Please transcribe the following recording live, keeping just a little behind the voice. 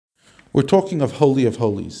We're talking of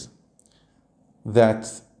Holies.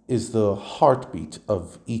 That is the heartbeat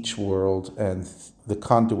of each world and the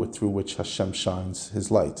conduit through which Hashem shines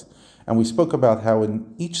His light. And we spoke about how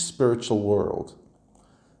in each spiritual world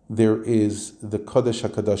there is the Kodesh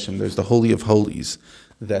HaKadoshim, there's the Holy of Holies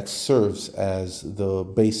that serves as the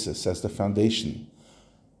basis, as the foundation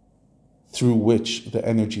through which the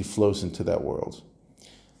energy flows into that world.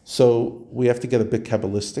 So we have to get a bit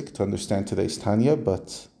Kabbalistic to understand today's Tanya,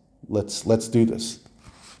 but let's do this.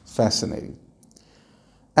 Fascinating.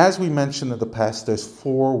 As we mentioned in the past, there's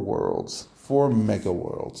 4 worlds, 4 mega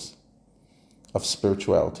worlds of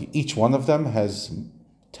spirituality. Each one of them has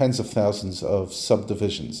tens of thousands of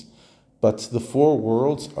subdivisions. But the 4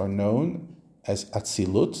 worlds are known as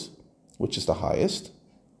Atzilut, which is the highest,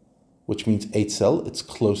 which means Eitzel, it's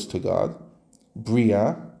close to God.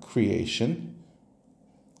 Bria, creation.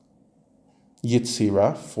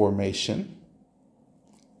 Yitzira, formation.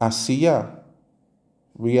 Asiya,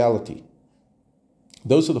 reality.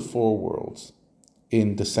 Those are the 4 worlds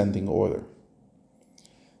in descending order.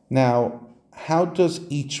 Now, how does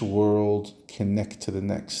each world connect to the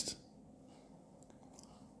next?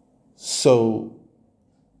 So,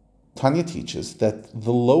 Tanya teaches that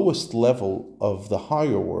the lowest level of the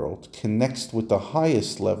higher world connects with the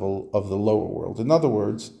highest level of the lower world. In other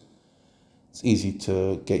words, it's easy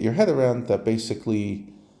to get your head around that basically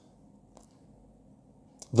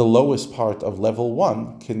the lowest part of level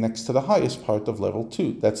 1 connects to the highest part of level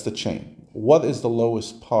 2. That's the chain. What is the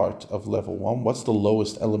lowest part of level 1? What's the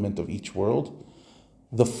lowest element of each world?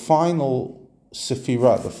 The final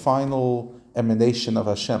sephirah, the final emanation of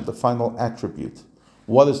Hashem, the final attribute.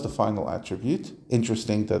 What is the final attribute?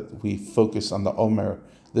 Interesting that we focus on the Omer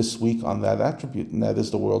this week on that attribute, and that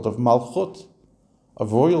is the world of Malchut,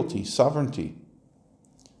 of royalty, sovereignty.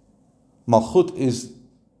 Malchut is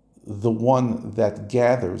the one that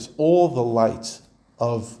gathers all the light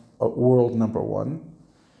of world number 1,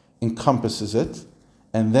 encompasses it,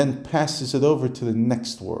 and then passes it over to the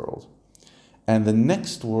next world. And the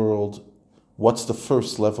next world, what's the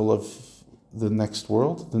first level of the next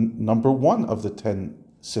world? The number 1 of the 10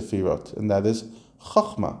 Sefirot, and that is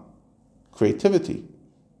Chachma, creativity,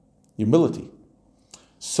 humility.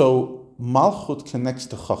 So Malchut connects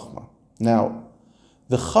to Chachma. Now,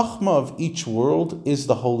 the Chachma of each world is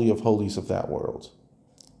the Holy of Holies of that world.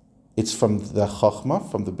 It's from the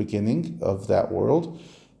Chachma, from the beginning of that world,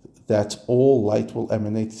 that all light will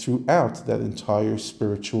emanate throughout that entire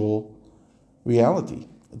spiritual reality,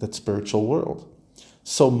 that spiritual world.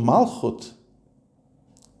 So Malchut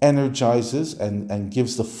energizes and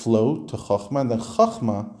gives the flow to Chachma, and then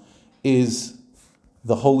Chachma is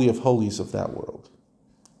the Holy of Holies of that world.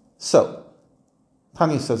 So,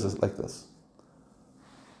 Tanya says it like this.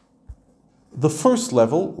 The first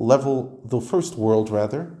the first world,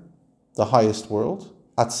 the highest world,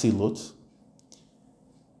 Atzilut,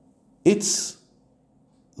 it's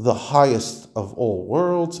the highest of all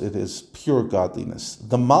worlds. It is pure godliness.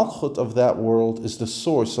 The Malchut of that world is the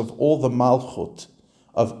source of all the Malchut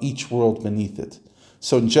of each world beneath it.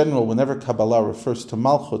 So in general, whenever Kabbalah refers to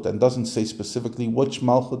Malchut and doesn't say specifically which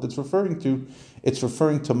Malchut it's referring to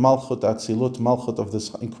Malchut Atzilut, Malchut of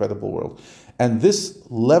this incredible world. And this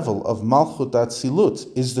level of Malchut Atzilut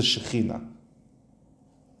is the Shekhinah,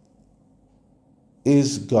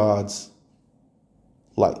 is God's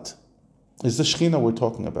light, is the Shekhinah we're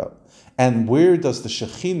talking about. And where does the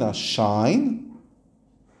Shekhinah shine?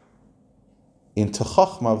 Into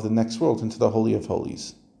Chachma of the next world, into the Holy of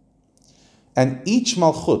Holies. And each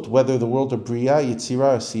Malchut, whether the world of Bria,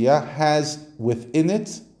 Yitzira, Asiyah, has within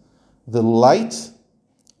it the light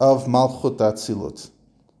of Malchut Atzilut.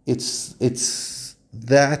 It's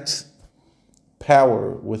that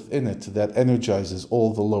power within it that energizes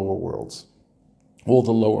all the lower worlds, all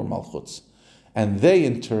the lower Malchuts. And they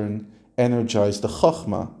in turn energize the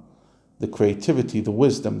Chachma, the creativity, the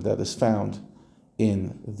wisdom that is found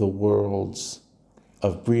in the worlds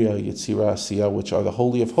of Bria, Yitzira, Asiyah, which are the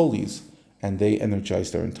Holy of Holies, and they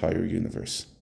energize their entire universe.